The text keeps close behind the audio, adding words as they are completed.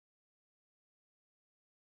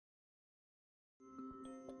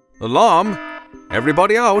Alarm!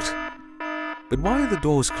 Everybody out! But why are the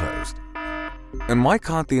doors closed? And why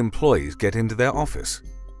can't the employees get into their office?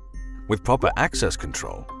 With proper access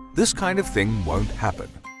control, this kind of thing won't happen.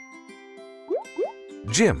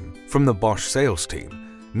 Jim, from the Bosch sales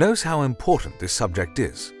team, knows how important this subject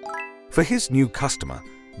is. For his new customer,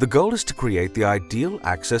 the goal is to create the ideal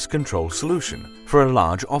access control solution for a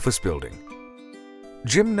large office building.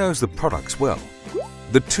 Jim knows the products well.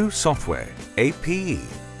 The two software, APE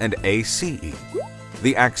and ACE,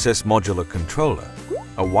 the Access Modular Controller,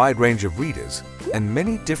 a wide range of readers, and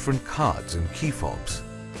many different cards and key fobs.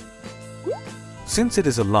 Since it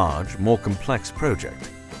is a large, more complex project,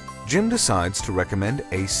 Jim decides to recommend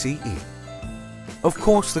ACE. Of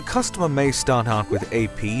course, the customer may start out with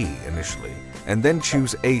APE initially and then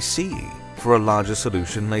choose ACE for a larger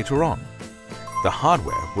solution later on. The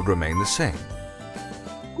hardware would remain the same.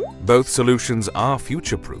 Both solutions are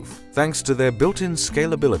future-proof thanks to their built-in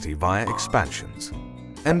scalability via expansions,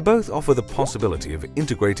 and both offer the possibility of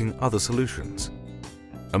integrating other solutions.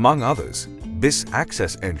 Among others, BIS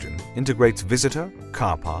Access Engine integrates visitor,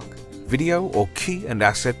 car park, video or key and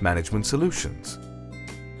asset management solutions.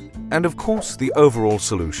 And of course, the overall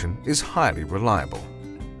solution is highly reliable.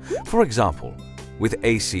 For example, with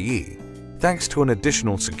ACE, thanks to an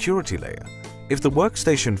additional security layer, if the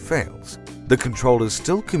workstation fails, the controllers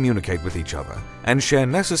still communicate with each other and share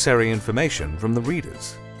necessary information from the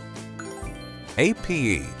readers.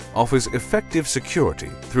 APE offers effective security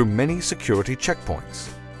through many security checkpoints,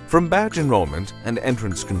 from badge enrollment and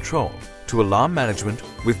entrance control to alarm management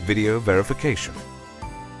with video verification.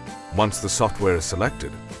 Once the software is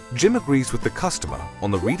selected, Jim agrees with the customer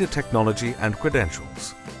on the reader technology and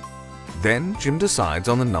credentials. Then Jim decides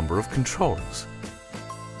on the number of controllers.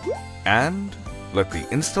 And let the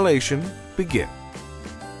installation begin.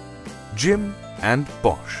 Jim and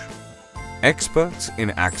Bosch, experts in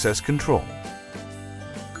access control.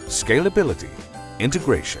 Scalability,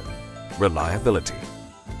 integration, reliability.